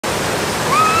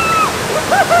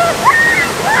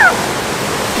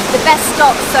best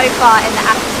stop so far in the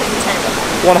Atherton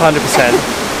Tablelands.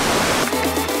 100%.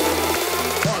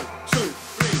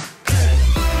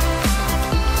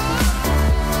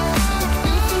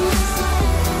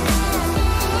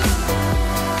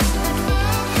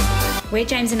 We're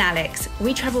James and Alex.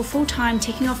 We travel full-time,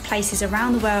 ticking off places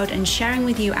around the world and sharing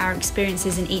with you our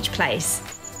experiences in each place.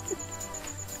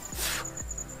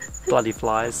 Bloody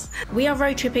flies. We are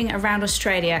road tripping around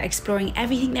Australia, exploring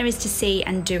everything there is to see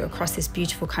and do across this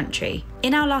beautiful country.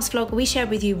 In our last vlog, we shared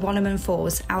with you Millaa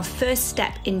Falls, our first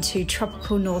step into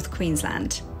tropical North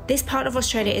Queensland. This part of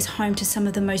Australia is home to some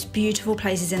of the most beautiful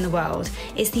places in the world.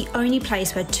 It's the only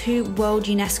place where two World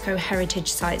UNESCO Heritage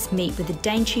Sites meet with the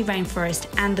Daintree Rainforest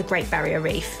and the Great Barrier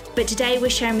Reef. But today we're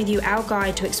sharing with you our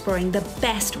guide to exploring the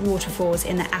best waterfalls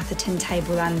in the Atherton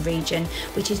Tablelands region,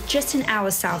 which is just an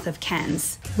hour south of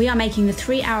Cairns. We are making the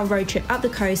 3-hour road trip up the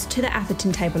coast to the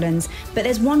Atherton Tablelands, but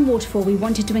there's one waterfall we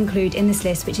wanted to include in this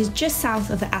list which is just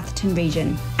south of the Atherton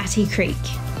region, Attie Creek.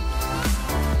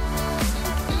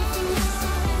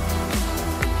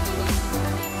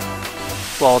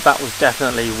 Well, that was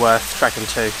definitely worth trekking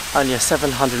to. Only a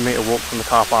 700-metre walk from the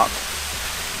car park.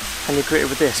 And you're greeted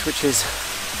with this, which is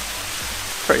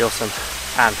pretty awesome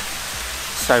and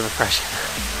so refreshing.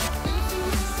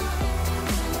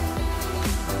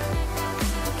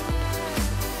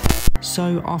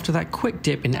 So after that quick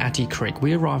dip in Attie Creek,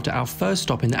 we arrived at our first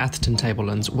stop in the Atherton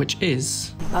Tablelands, which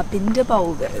is... Babinda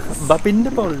boulders.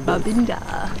 Babinda boulders.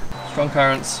 Babinda. Strong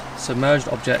currents, submerged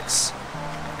objects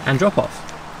and drop-off.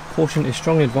 Caution is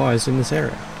strongly advised in this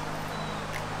area,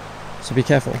 so be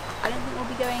careful. I don't think we'll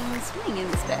be going swimming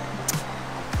in this bit.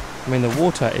 I mean, the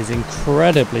water is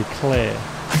incredibly clear.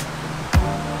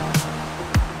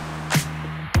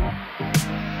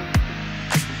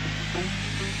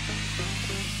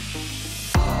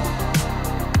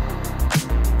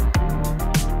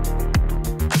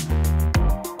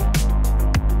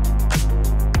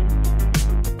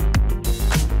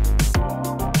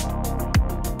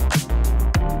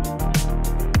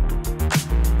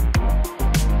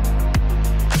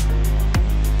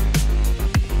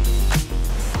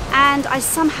 And I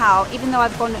somehow, even though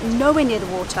I've gone nowhere near the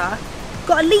water,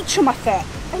 got a leech on my foot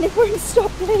and it won't stop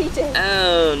bleeding.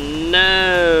 Oh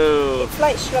no! It's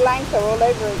like Sri Lanka all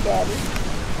over again.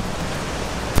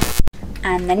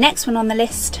 And the next one on the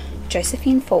list,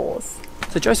 Josephine Falls.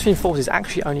 So Josephine Falls is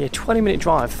actually only a 20-minute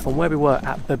drive from where we were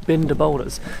at Babinda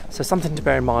boulders. So something to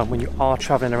bear in mind when you are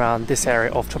travelling around this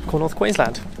area of tropical North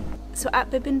Queensland. So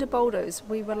at Babinda boulders,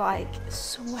 we were like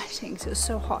sweating, so it was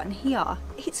so hot, and here,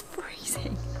 it's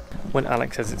freezing. When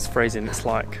Alex says it's freezing, it's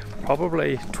like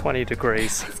probably 20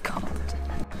 degrees. It's cold.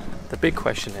 The big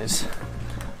question is,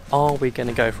 are we going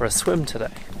to go for a swim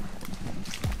today?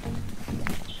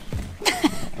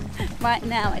 Right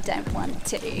now, I don't want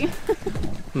to.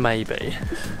 Maybe.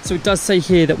 So it does say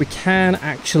here that we can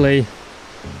actually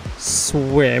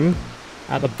swim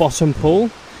at the bottom pool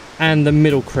and the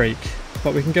middle creek,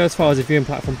 but we can go as far as the viewing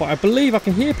platform. But I believe I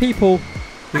can hear people,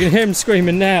 you can hear them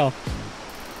screaming now.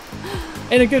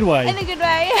 In a good way. In a good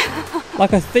way.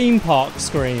 Like a theme park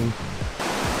scream.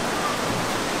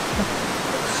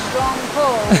 Strong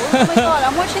pull. Oh my god,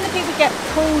 I'm watching the people get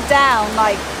pulled down.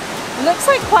 Like, it looks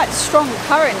like quite strong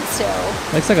current still.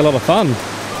 Looks like a lot of fun.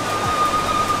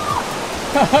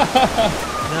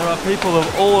 There are people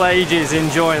of all ages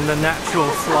enjoying the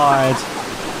natural slide.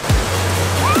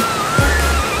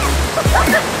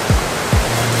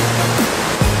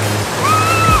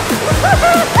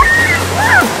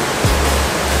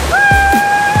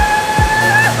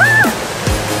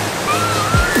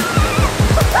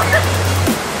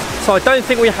 So I don't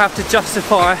think we have to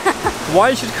justify why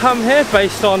you should come here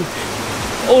based on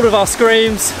all of our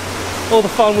screams, all the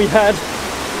fun we had.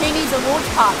 Who needs a water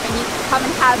park when you can come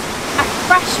and have a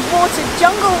freshwater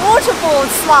jungle waterfall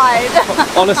slide?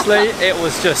 Honestly, it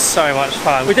was just so much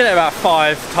fun. We did it about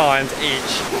 5 times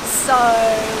each. So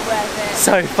worth it.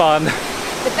 So fun.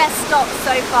 The best stop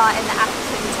so far in the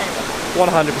Atherton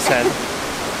Tablelands. 100%.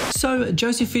 So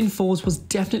Josephine Falls was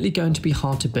definitely going to be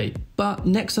hard to beat, but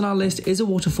next on our list is a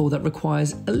waterfall that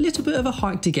requires a little bit of a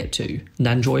hike to get to,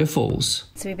 Nandroya Falls.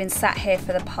 So we've been sat here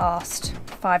for the past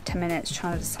 5-10 minutes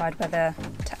trying to decide whether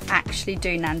to actually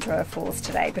do Nandroya Falls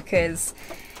today, because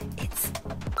it's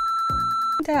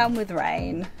down with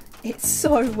rain. It's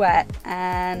so wet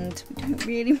and we don't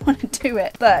really want to do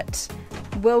it, but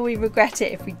will we regret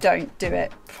it if we don't do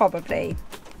it? Probably.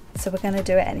 So we're going to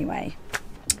do it anyway.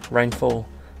 Rainfall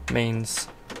means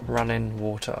running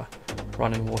water.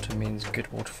 Running water means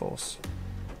good waterfalls.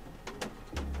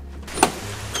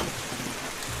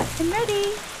 I'm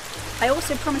ready. I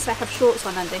also promise I have shorts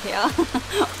on under here.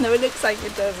 No, it looks like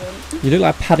it doesn't. You look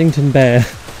like Paddington Bear.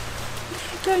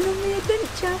 Going on the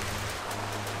adventure.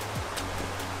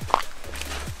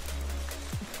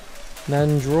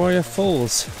 Nandroya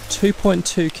Falls,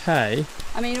 2.2k.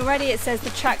 I mean, already it says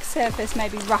the track surface may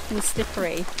be rough and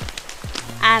slippery.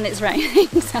 And it's raining,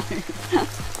 so...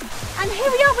 And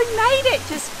here we are, we made it!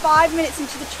 Just 5 minutes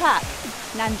into the track.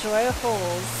 Nandroya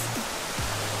Falls.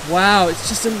 Wow, it's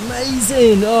just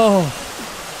amazing! Oh,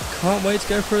 can't wait to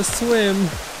go for a swim.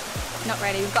 Not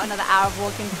ready, we've got another hour of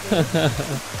walking to do.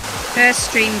 First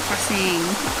stream crossing.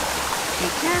 Be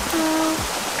careful.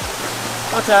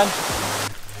 Okay.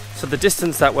 So the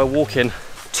distance that we're walking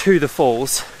to the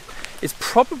falls is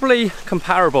probably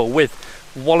comparable with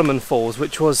Wollomon Falls,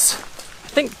 which was, I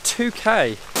think,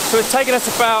 2k. So it's taken us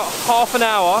about half an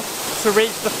hour to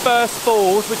reach the first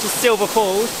falls, which is Silver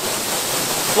Falls.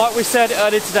 Like we said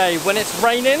earlier today, when it's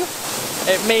raining,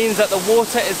 it means that the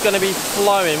water is going to be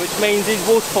flowing, which means these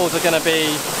waterfalls are going to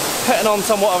be putting on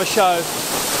somewhat of a show.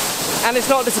 And it's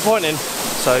not disappointing.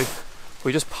 So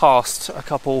we just passed a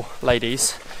couple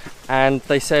ladies and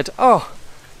they said, oh,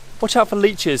 watch out for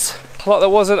leeches. Like there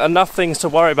wasn't enough things to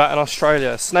worry about in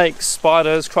Australia. Snakes,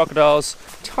 spiders, crocodiles,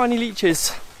 tiny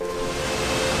leeches.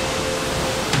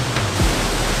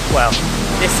 Well,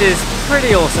 this is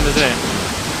pretty awesome, isn't it?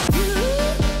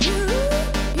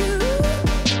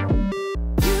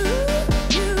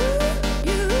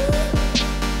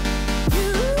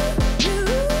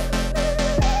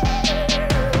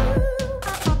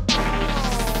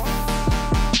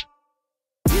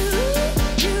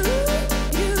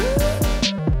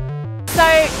 So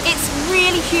it's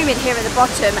really humid here at the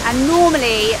bottom, and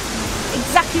normally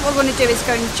exactly what we want to do is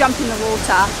go and jump in the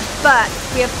water, but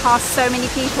we have passed so many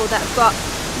people that have got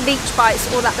leech bites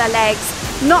all up their legs.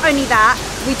 Not only that,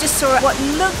 we just saw what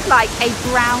looked like a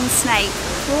brown snake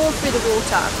crawl through the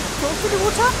water. Crawl through the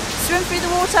water? Swim through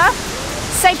the water?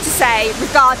 Safe to say,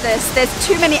 regardless, there's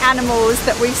too many animals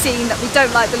that we've seen that we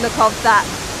don't like the look of, that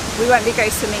we won't be go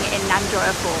swimming in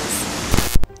Nandroya Falls.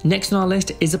 Next on our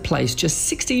list is a place just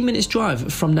 16 minutes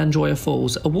drive from Nandroya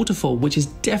Falls, a waterfall which is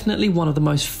definitely one of the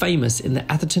most famous in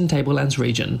the Atherton Tablelands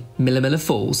region, Millaa Millaa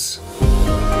Falls.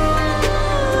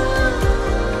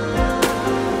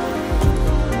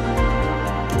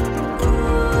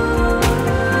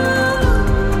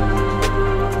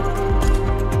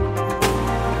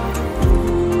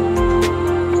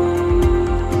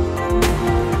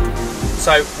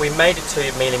 So we made it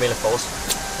to Millaa Millaa Falls.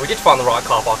 We did find the right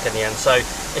car park in the end, so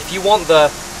if you want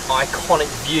the iconic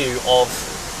view of,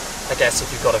 I guess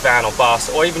if you've got a van or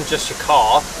bus or even just your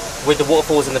car with the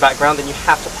waterfalls in the background, then you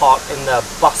have to park in the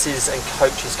buses and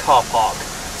coaches car park.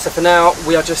 So for now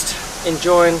we are just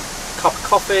enjoying a cup of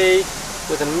coffee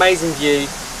with an amazing view.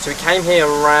 So we came here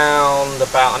around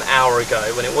about an hour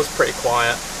ago when it was pretty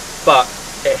quiet, but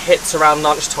it hits around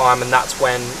lunchtime and that's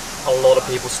when a lot of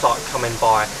people start coming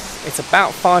by. It's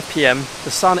about 5 PM,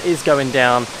 the sun is going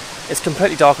down, it's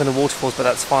completely dark on the waterfalls, but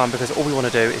that's fine because all we want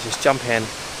to do is just jump in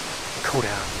and cool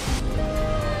down.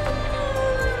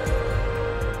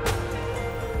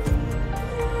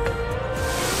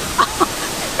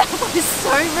 That was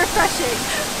so refreshing.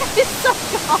 It's so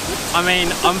cold. I mean,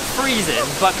 I'm freezing,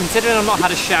 but considering I've not had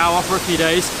a shower for a few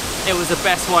days, it was the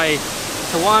best way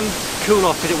to, one, cool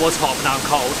off because it was hot but now I'm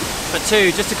cold, but two,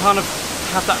 just to kind of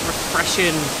have that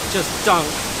refreshing just dunk.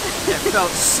 It felt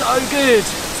so good.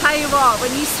 Tell you what, when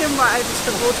you swim right over to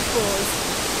the waterfalls,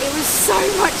 it was so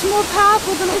much more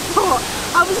powerful than I thought.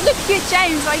 I was looking at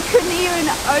James, I couldn't even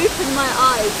open my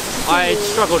eyes. I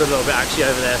struggled a little bit actually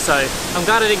over there, so I'm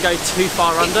glad I didn't go too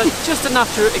far under, just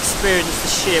enough to experience the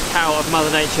sheer power of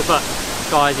Mother Nature. But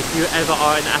guys, if you ever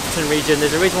are in the Atherton region,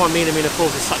 there's a reason why Millaa Millaa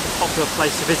Falls is such a popular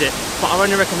place to visit. But our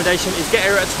only recommendation is get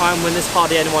here at a time when there's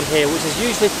hardly anyone here, which is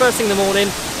usually first thing in the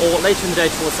morning or later in the day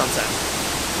towards sunset.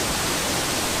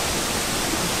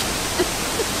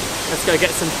 Let's go get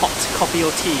some hot coffee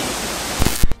or tea.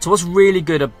 So what's really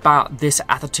good about this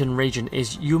Atherton region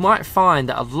is you might find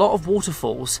that a lot of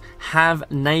waterfalls have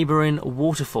neighbouring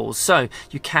waterfalls. So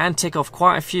you can tick off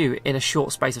quite a few in a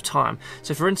short space of time.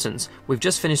 So for instance, we've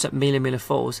just finished at Millaa Millaa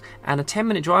Falls, and a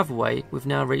 10-minute drive away, we've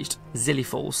now reached Zillie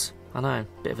Falls. I know,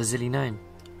 bit of a Zillie name.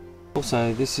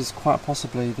 Also, this is quite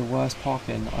possibly the worst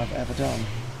parking I've ever done.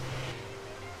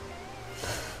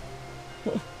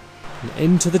 And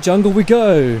into the jungle we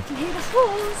go. I can hear the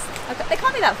falls. They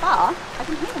can't be that far. I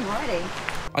can hear them already.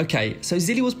 Okay, so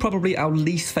Zillie was probably our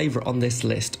least favourite on this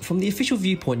list. From the official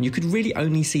viewpoint, you could really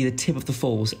only see the tip of the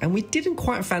falls, and we didn't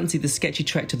quite fancy the sketchy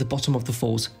trek to the bottom of the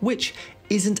falls, which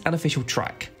isn't an official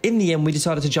track. In the end, we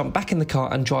decided to jump back in the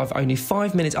car and drive only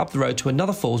 5 minutes up the road to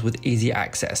another falls with easier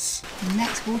access. The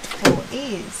next waterfall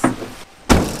is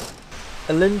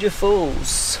Ellinjaa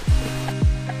Falls.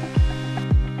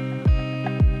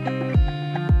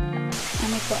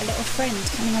 and we've got a little friend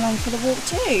coming along for the walk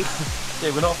too.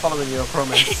 Yeah, we're not following you, I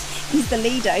promise. He's the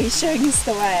leader, he's showing us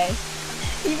the way.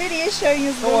 He really is showing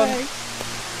us the way.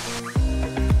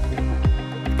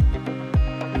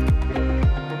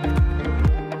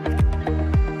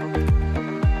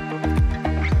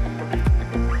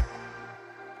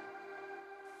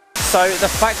 So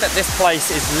the fact that this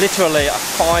place is literally a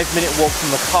 5-minute walk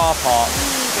from the car park,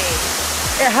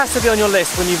 it has to be on your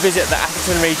list when you visit the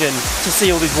Atherton region to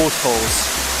see all these waterfalls.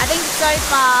 I think so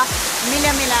far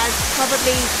Millaa Millaa has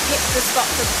probably hit the spot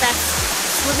for the best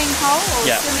swimming hole or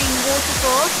swimming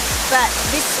waterfall, but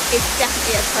this is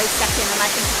definitely a close second, and I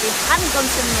think if we hadn't gone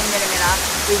swimming in Millaa Millaa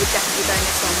we would definitely go in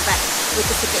this one, but we're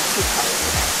just a bit too cold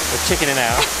today. We're chickening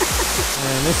out.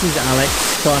 And this is Alex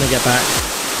trying to get back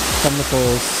from the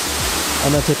falls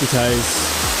on her tippy toes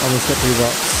on the slippery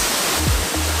rocks.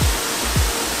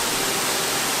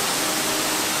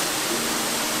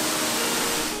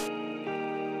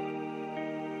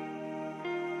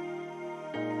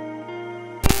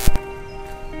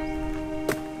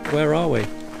 Where are we?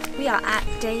 We are at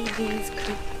Davies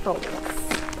Creek Falls.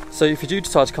 So if you do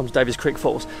decide to come to Davies Creek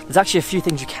Falls, there's actually a few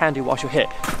things you can do whilst you're here.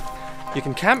 You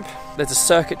can camp. There's a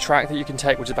circuit track that you can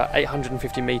take, which is about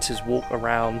 850 metres walk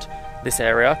around this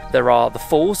area. There are the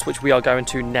falls, which we are going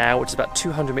to now, which is about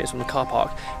 200 metres from the car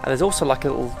park. And there's also like a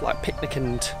little picnic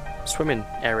and swimming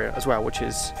area as well, which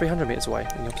is 300 metres away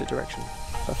in the opposite direction.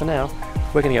 But for now,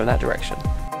 we're going to go in that direction.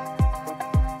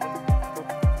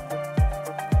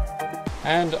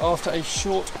 And after a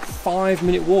short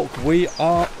 5-minute walk, we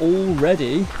are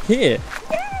already here.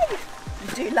 Yay!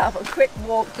 We do love a quick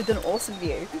walk with an awesome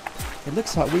view. It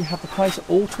looks like we have the place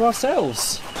all to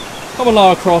ourselves. Come on,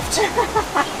 Lara Croft.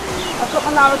 I've got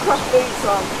my Lara Croft boots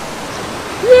on.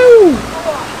 Woo!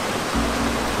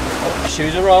 Oh,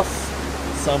 shoes are off.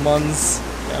 Someone's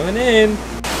going in.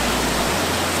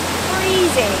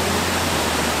 Freezing.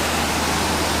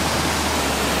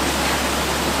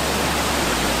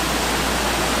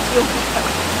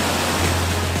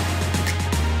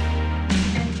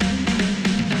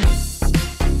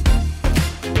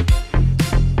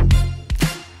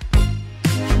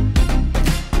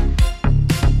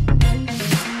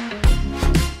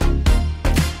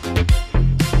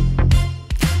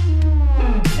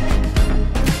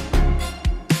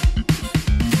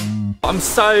 I'm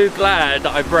so glad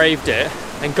that I braved it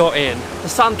and got in. The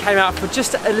sun came out for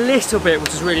just a little bit,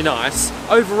 which was really nice.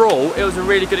 Overall, it was a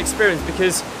really good experience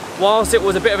because whilst it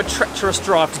was a bit of a treacherous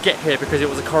drive to get here because it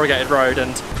was a corrugated road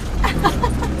and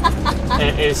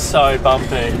it is so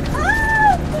bumpy.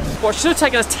 What should have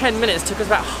taken us 10 minutes took us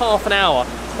about half an hour.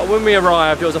 But when we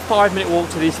arrived, it was a 5-minute walk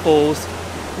to these falls.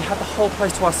 We had the whole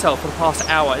place to ourselves for the past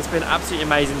hour. It's been absolutely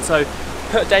amazing. So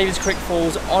put Davies Creek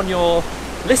Falls on your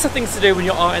list of things to do when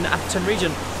you are in the Atherton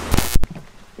region.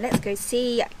 Let's go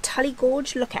see Tully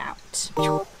Gorge Lookout.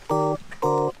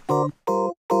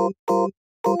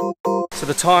 So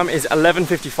the time is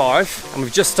 11:55 and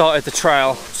we've just started the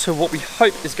trail to what we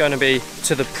hope is going to be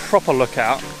to the proper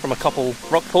lookout from a couple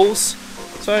rock pools.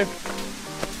 So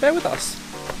bear with us.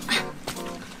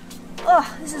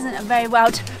 Oh, this isn't a very well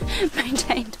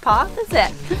maintained path, is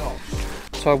it?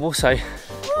 So I will say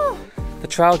the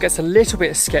trail gets a little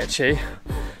bit sketchy.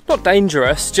 Not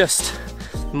dangerous, just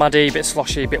muddy, a bit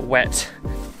sloshy, a bit wet.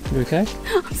 You okay?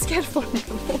 I'm scared of falling in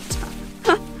the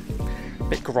water. A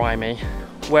bit grimy.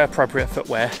 Wear appropriate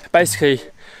footwear. Basically,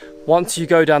 once you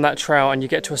go down that trail and you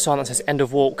get to a sign that says end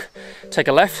of walk, take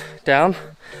a left down.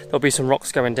 There'll be some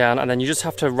rocks going down and then you just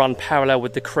have to run parallel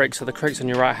with the creek, so the creek's on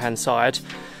your right hand side.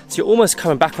 So you're almost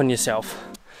coming back on yourself.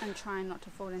 And trying not to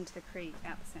fall into the creek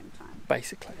at the same time.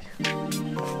 Basically.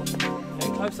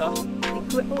 Getting closer. I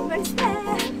think we're almost there.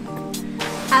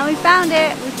 And we found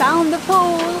it. We found the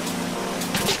pool.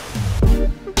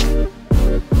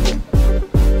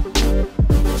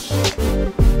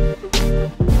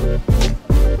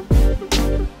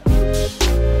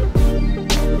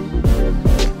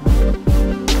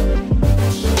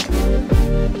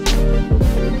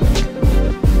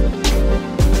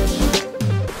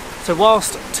 So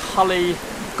whilst Tully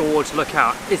Gorge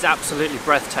Lookout is absolutely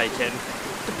breathtaking,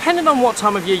 depending on what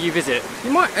time of year you visit,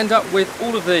 you might end up with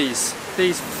all of these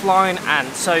flying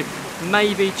ants. So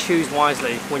maybe choose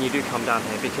wisely when you do come down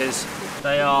here because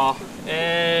they are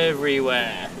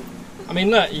everywhere. I mean,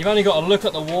 look, you've only got to look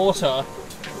at the water.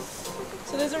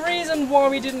 So there's a reason why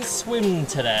we didn't swim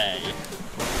today.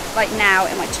 Like now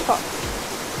in my top.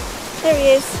 There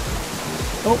he is.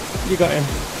 Oh, you got him.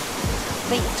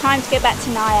 I think it's time to go back to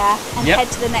Naya and head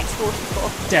to the next waterfall.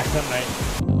 Definitely.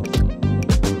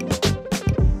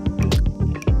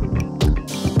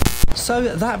 So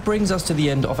that brings us to the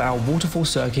end of our waterfall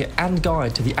circuit and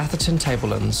guide to the Atherton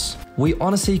Tablelands. We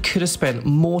honestly could have spent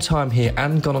more time here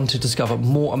and gone on to discover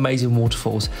more amazing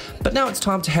waterfalls, but now it's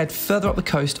time to head further up the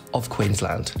coast of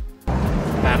Queensland.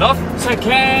 And off to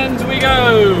Cairns we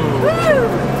go!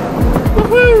 Woo!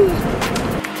 Woohoo!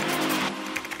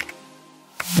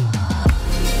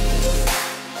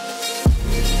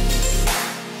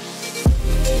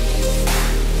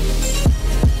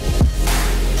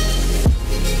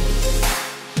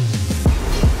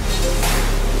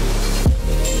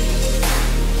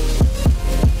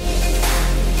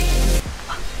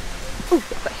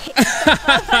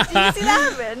 Did you see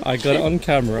that happen? I got it on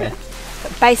camera.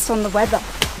 Based on the weather.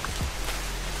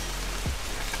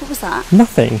 What was that?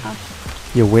 Nothing. Oh.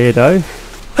 You weirdo.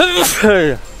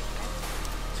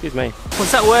 Excuse me.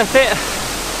 Was that worth it?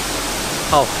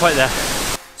 Oh, right there.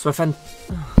 So I found...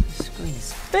 Oh, this screen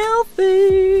is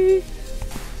filthy.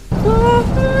 The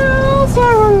hills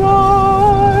are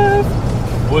alive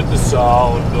with the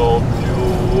sound of music.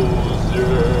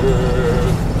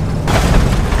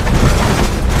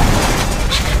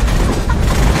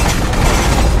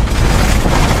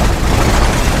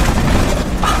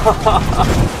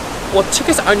 What took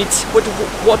us only